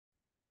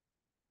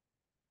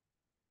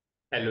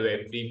Hello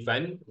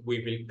everyone,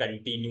 we will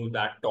continue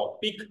the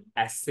topic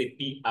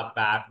SAP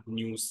ABAP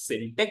new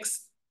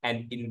syntax,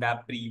 and in the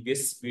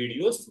previous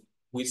videos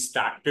we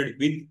started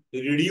with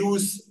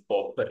reduce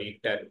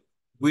operator.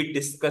 We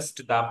discussed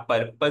the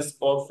purpose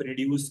of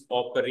reduce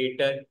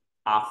operator.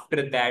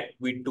 After that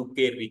we took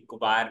a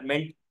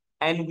requirement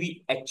and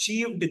we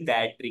achieved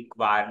that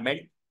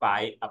requirement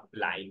by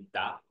applying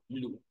the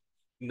loop.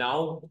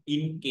 Now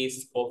in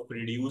case of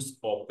reduce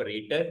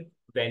operator,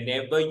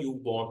 whenever you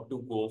want to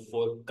go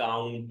for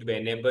count,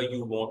 whenever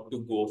you want to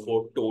go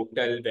for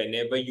total,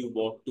 whenever you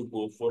want to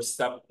go for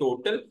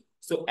subtotal,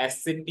 so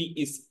SAP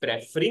is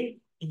preferring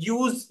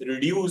use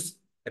reduce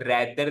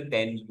rather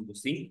than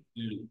using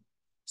loop.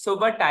 So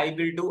what I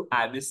will do,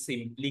 I will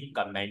simply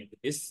comment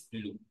this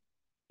loop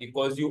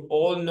because you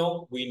all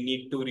know we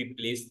need to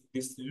replace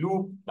this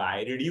loop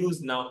by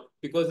reduce now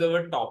because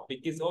our topic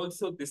is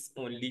also this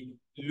only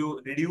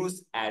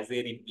reduce as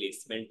a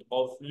replacement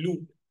of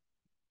loop.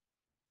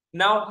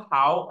 Now,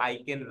 how I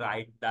can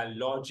write the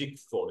logic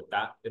for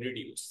the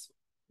reduce?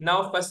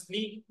 Now,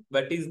 firstly,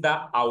 what is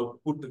the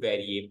output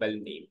variable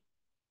name?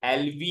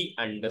 LV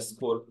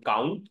underscore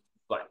count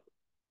 1.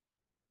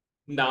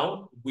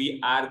 Now,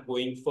 we are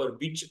going for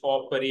which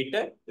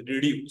operator?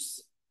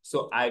 Reduce.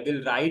 So, I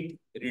will write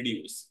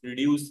reduce.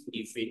 Reduce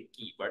is a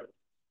keyword.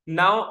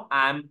 Now,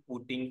 I am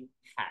putting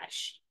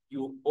hash.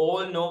 You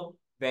all know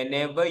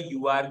whenever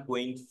you are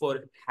going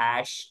for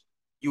hash,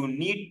 you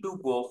need to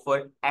go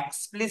for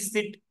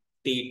explicit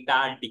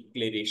data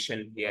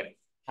declaration here.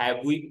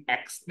 Have we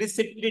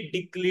explicitly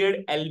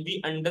declared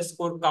LV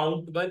underscore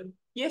count 1?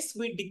 Yes,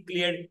 we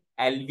declared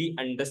LV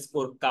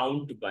underscore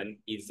count 1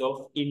 is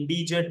of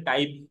integer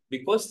type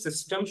because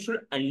system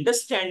should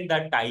understand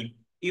the type.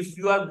 If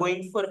you are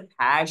going for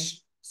hash,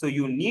 so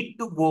you need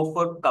to go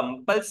for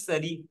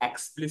compulsory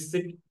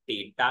explicit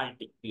data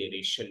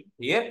declaration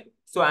here.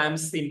 So I am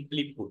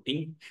simply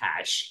putting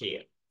hash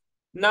here.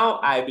 Now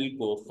I will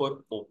go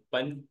for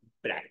open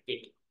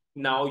bracket.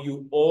 Now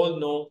you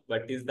all know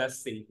what is the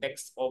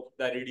syntax of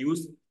the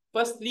reduce.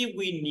 Firstly,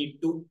 we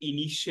need to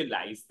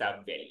initialize the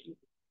value.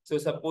 So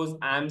suppose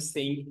I'm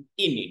saying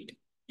init.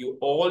 You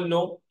all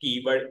know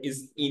keyword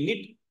is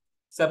init.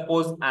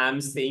 Suppose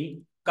I'm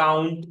saying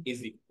count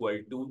is equal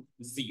to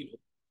 0.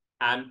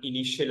 I'm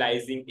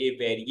initializing a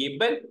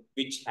variable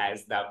which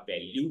has the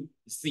value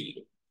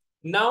 0.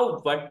 Now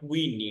what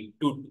we need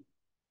to do?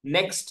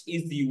 Next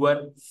is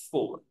your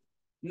for.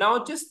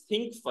 Now just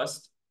think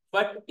first,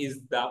 what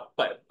is the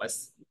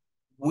purpose?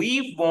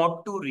 We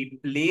want to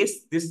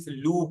replace this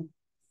loop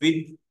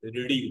with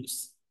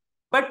reduce.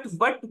 But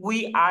what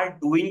we are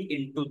doing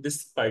into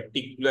this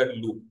particular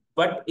loop,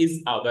 what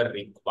is our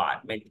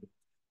requirement?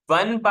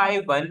 One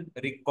by one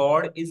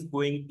record is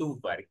going to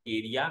work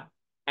area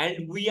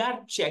and we are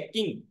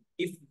checking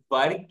if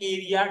work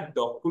area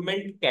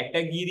document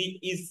category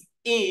is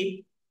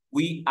A,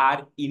 we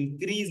are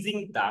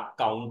increasing the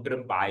counter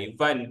by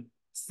 1.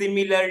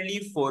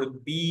 Similarly for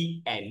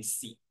B and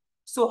C.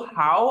 So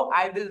how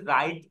I will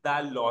write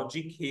the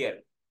logic here?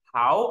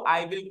 How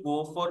I will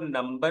go for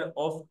number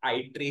of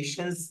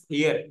iterations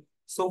here?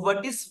 So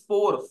what is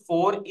 4?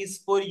 4 is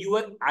for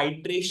your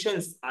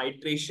iteration.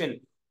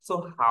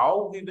 So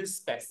how we will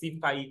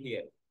specify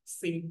here?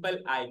 Simple,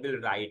 I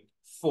will write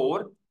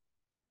for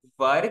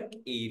work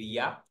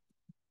area.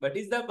 What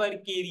is the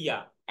work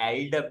area?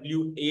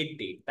 LWA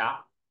data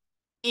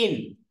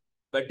in.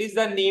 What is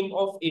the name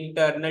of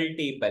internal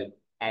table?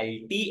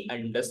 LT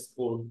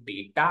underscore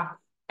data.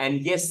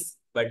 And yes,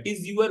 what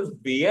is your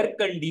where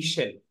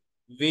condition?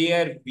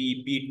 Where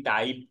VB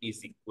type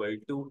is equal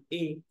to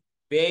A.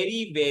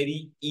 Very,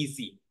 very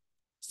easy.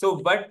 So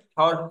what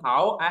or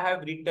how I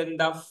have written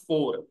the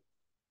 4?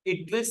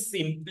 It will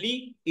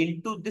simply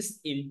into this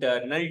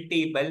internal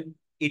table,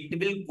 it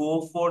will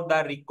go for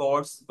the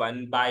records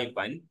one by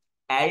one,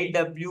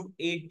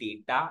 LWA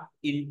data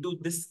into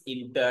this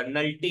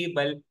internal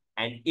table,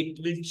 and it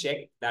will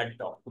check the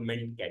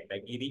document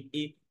category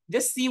A.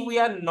 Just see, we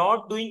are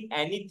not doing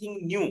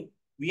anything new.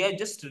 We are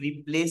just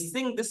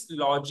replacing this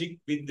logic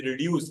with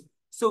reduce.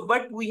 So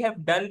what we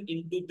have done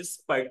into this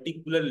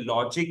particular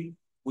logic,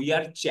 we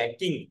are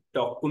checking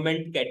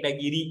document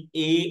category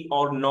A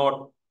or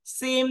not.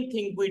 Same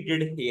thing we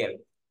did here.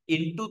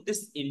 Into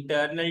this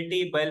internal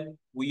table,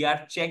 we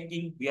are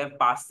checking, we are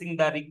passing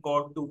the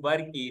record to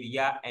work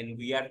area and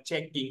we are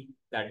checking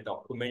that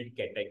document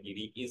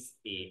category is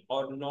A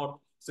or not.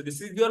 So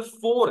this is your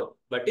 4.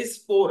 What is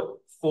 4?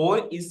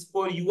 4 is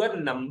for your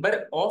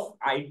number of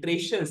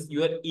iterations,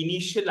 your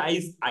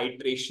initialized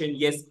iteration.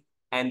 Yes.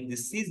 And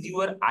this is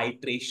your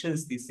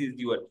iterations. This is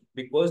your,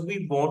 because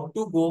we want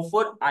to go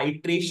for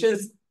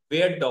iterations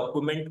where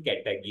document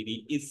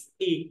category is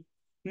A.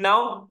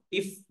 Now,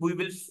 if we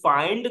will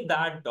find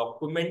the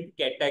document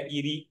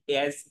category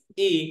as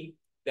A,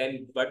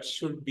 then what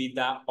should be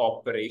the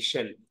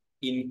operation?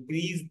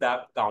 Increase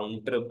the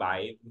counter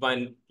by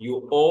 1.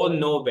 You all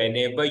know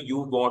whenever you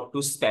want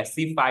to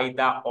specify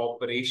the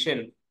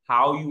operation,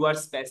 how you are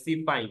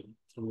specifying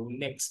through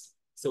next.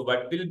 So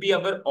what will be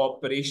our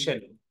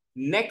operation?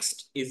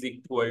 Next is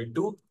equal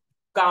to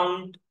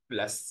count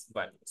plus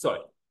 1.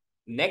 Sorry.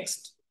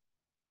 Next,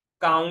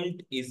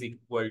 count is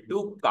equal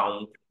to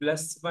count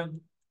plus 1.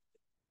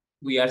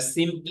 We are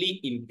simply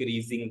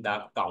increasing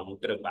the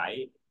counter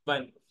by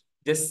 1.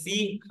 Just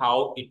see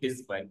how it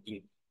is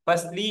working.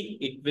 Firstly,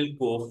 it will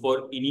go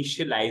for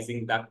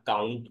initializing the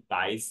count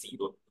by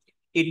 0.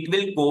 It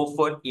will go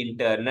for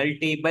internal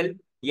table.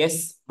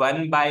 Yes,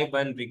 one by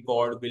one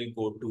record will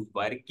go to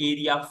work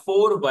area,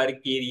 for work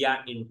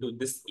area into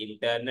this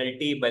internal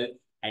table,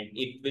 and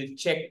it will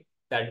check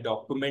that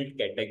document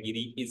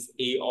category is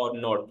A or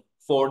not.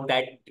 For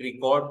that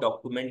record,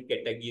 document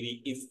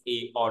category is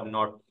A or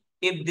not.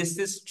 If this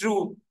is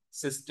true,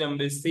 system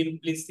will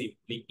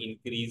simply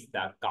increase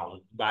the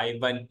count by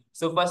 1.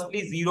 So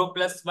firstly, 0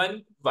 plus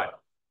 1, 1.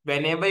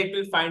 Whenever it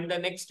will find the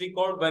next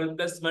record, 1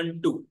 plus 1,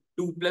 2.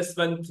 2 plus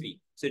 1, 3.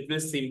 So it will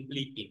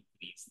simply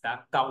increase the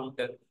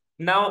counter.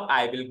 Now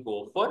I will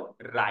go for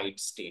write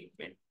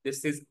statement.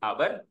 This is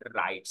our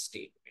write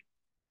statement.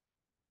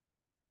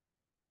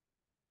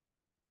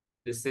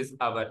 This is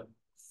our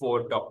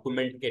for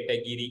document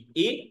category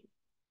A.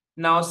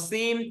 Now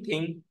same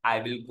thing,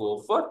 I will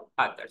go for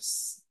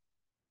others.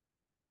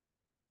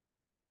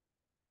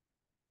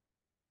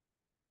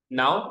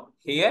 Now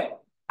here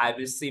I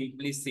will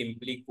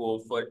simply go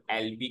for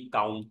LB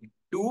count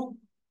 2.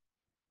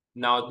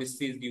 Now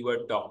this is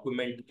your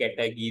document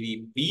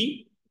category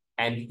B,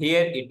 and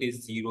here it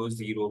is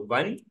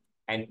 001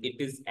 and it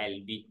is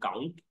LB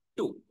count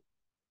 2.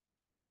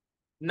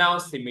 Now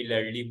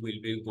similarly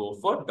we will go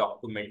for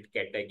document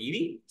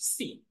category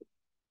C.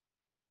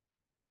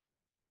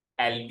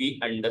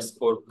 LB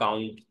underscore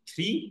count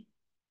 3.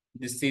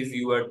 This is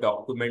your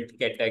document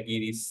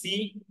category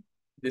C.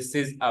 This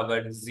is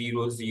our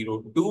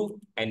 002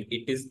 and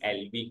it is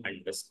LB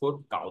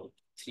underscore count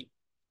 3.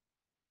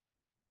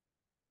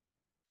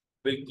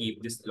 We'll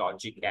keep this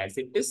logic as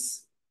it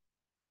is.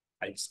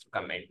 I'll just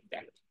comment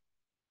that.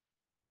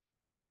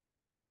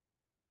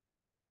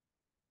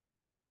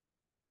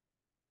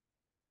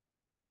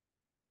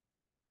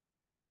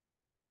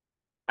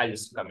 I'll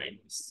just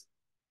comment this.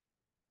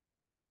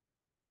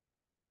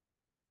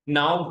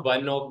 Now,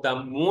 one of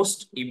the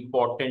most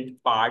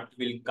important part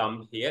will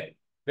come here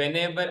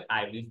whenever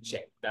I will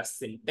check the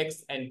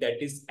syntax, and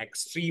that is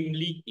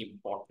extremely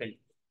important.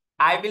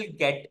 I will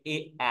get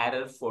an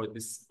error for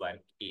this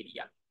work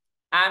area.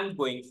 I'm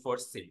going for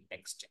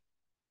syntax check,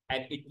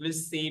 and it will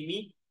say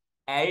me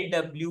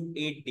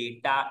LWA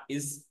data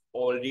is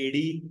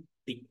already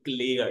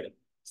declared.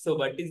 So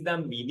what is the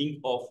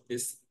meaning of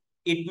this?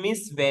 It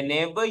means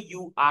whenever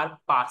you are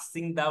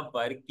passing the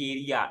work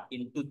area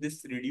into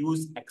this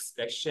reduced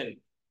expression,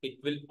 it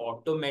will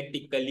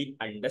automatically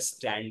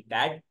understand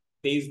that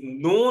there is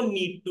no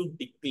need to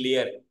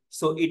declare.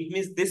 So it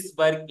means this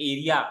work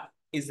area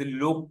is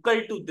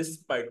local to this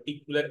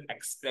particular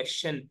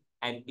expression,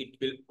 and it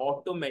will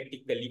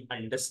automatically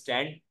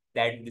understand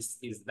that this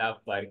is the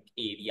work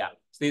area.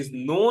 So there's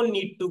no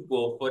need to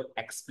go for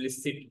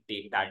explicit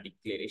data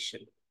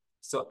declaration.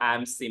 So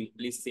I'm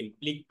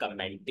simply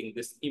commenting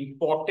this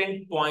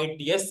important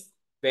point. Yes,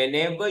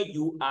 whenever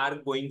you are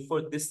going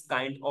for this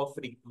kind of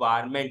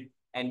requirement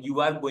and you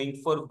are going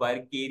for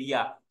work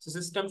area, so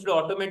system should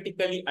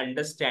automatically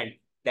understand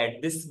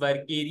that this work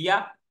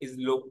area is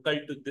local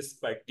to this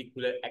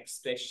particular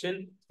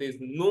expression. There's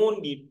no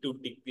need to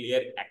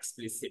declare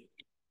explicitly.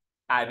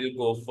 I will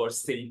go for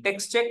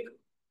syntax check.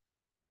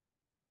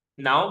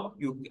 Now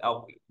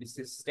okay, this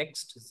is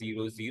text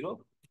 002.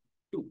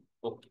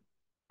 Okay.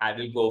 I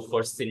will go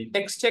for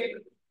syntax check.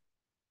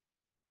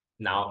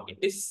 Now it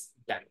is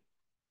done.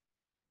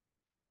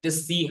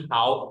 Just see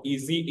how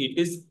easy it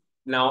is.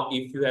 Now,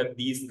 if you have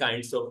these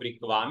kinds of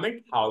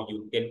requirement, how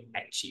you can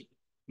achieve.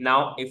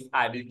 Now, if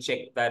I will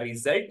check the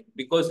result,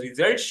 because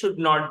result should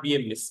not be a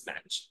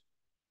mismatch.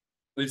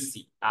 We'll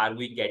see, are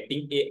we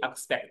getting a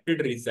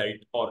expected result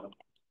or not?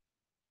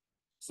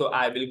 So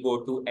I will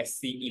go to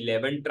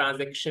SC11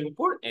 transaction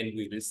code and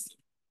we will see.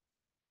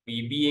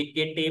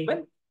 VBAK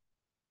table.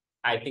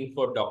 I think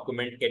for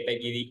document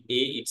category A,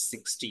 it's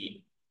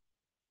 16.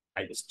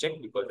 I'll just check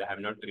because I have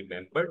not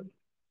remembered.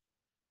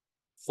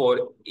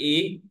 For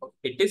A,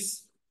 it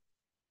is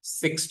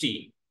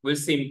 16. We'll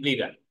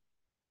simply run.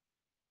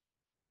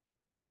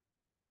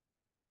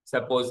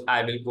 Suppose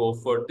I will go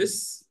for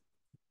this.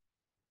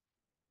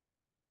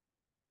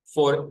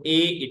 For A,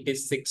 it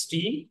is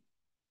 16.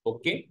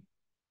 Okay.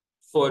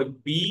 For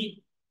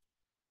B,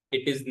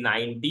 it is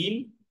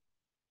 19.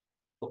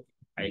 Okay.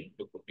 I have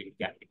to put in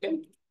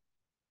capital.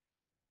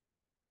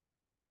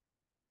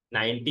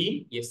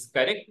 19, yes,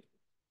 correct.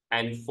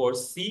 And for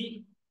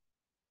C,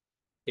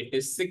 it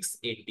is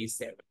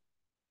 687.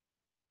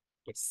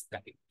 Yes,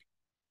 correct.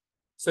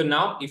 So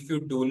now, if you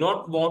do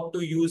not want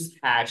to use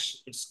hash,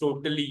 it's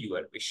totally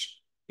your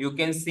wish. You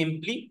can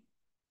simply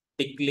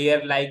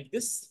declare like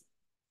this.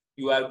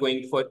 You are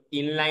going for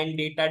inline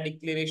data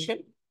declaration.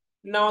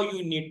 Now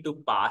you need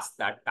to pass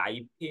the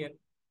type here.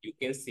 You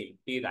can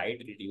simply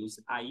write reduce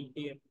I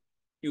here.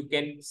 You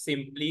can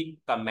simply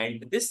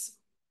comment this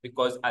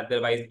because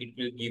otherwise it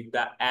will give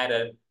the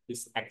error.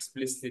 This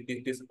explicit,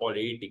 it is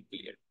already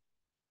declared.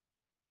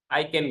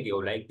 I can go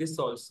like this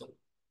also.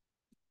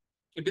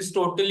 It is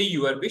totally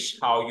your wish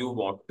how you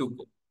want to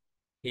go.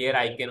 Here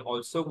I can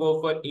also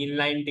go for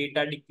inline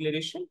data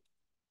declaration.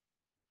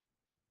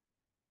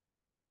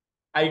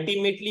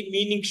 Ultimately,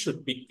 meaning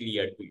should be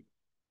clear to you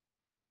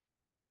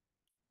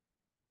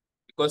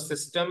because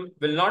system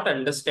will not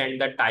understand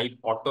the type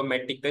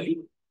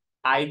automatically.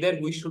 Either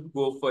we should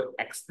go for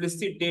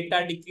explicit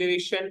data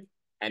declaration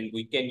and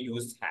we can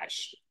use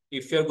hash.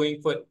 If you're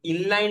going for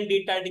inline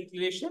data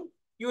declaration,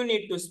 you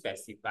need to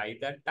specify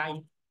the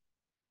type.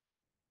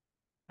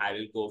 I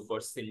will go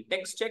for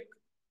syntax check.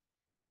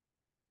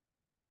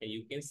 And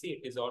you can see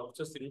it is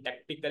also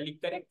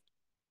syntactically correct.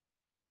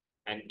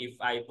 And if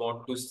I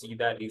want to see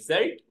the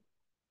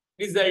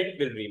result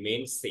will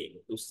remain same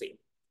to same.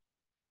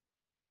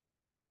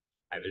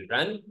 I will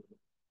run.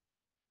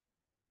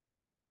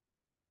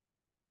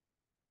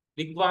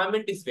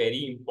 Requirement is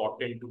very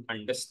important to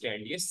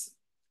understand, yes.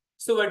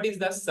 So what is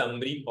the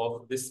summary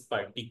of this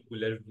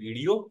particular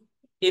video?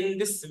 In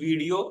this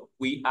video,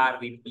 we are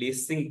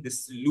replacing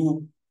this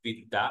loop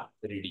with the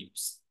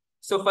reduce.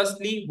 So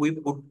firstly, we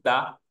put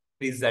the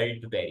result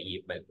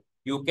variable.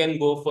 You can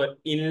go for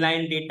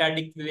inline data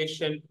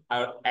declaration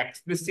or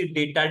explicit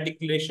data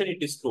declaration.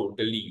 It is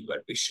totally your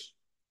wish.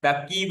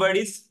 The keyword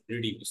is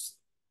reduce.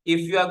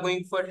 If you are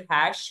going for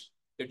hash,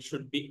 it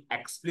should be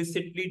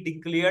explicitly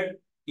declared.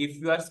 If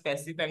you are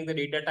specifying the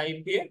data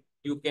type here,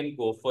 you can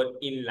go for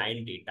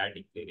inline data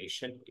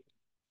declaration.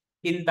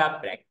 In the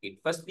bracket,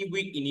 firstly,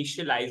 we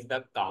initialize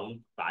the count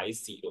by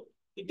 0.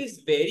 It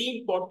is very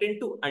important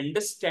to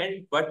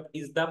understand what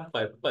is the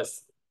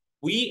purpose.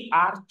 We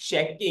are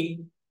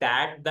checking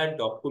that the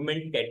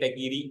document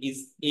category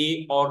is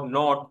A or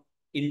not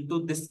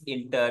into this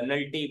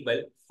internal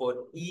table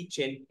for each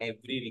and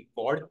every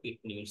record it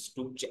needs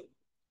to check.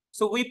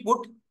 So we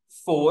put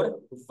 4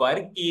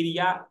 work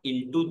area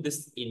into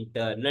this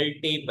internal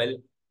table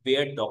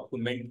where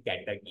document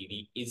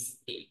category is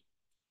A.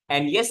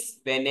 And yes,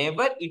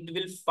 whenever it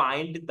will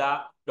find the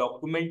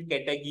document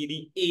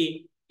category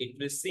A, it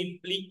will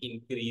simply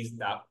increase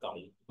the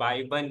count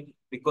by 1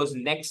 because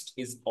next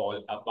is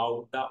all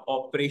about the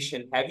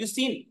operation. Have you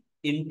seen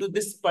into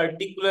this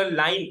particular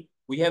line?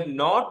 We have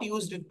not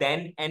used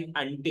then and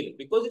until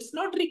because it's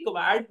not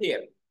required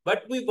here.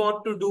 What we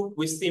want to do,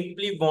 we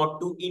simply want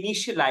to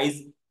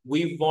initialize,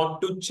 we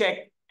want to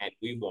check, and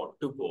we want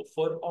to go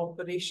for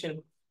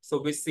operation.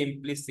 So we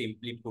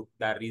simply put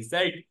the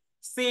result.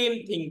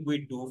 Same thing we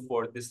do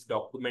for this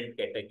document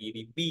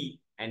category B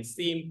and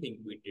same thing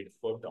we did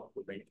for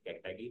document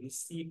category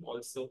C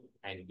also,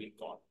 and we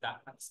got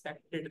the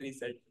expected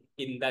result.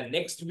 In the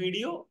next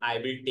video, I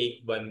will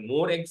take one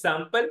more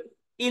example.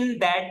 In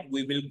that,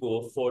 we will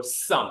go for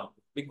sum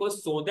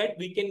because so that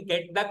we can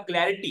get the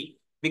clarity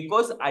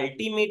because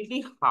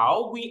ultimately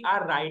how we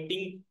are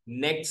writing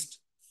next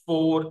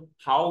for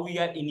how we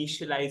are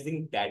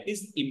initializing that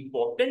is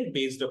important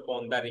based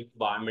upon the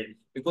requirement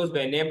because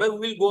whenever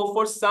we will go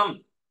for sum,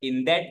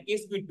 in that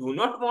case, we do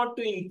not want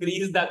to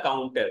increase the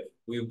counter.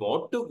 We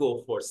want to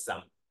go for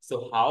sum.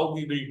 So how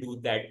we will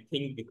do that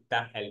thing with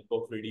the help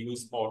of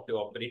reduce auto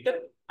operator,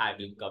 I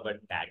will cover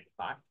that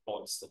part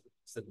also.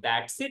 So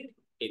that's it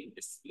in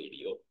this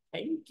video.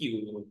 Thank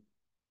you.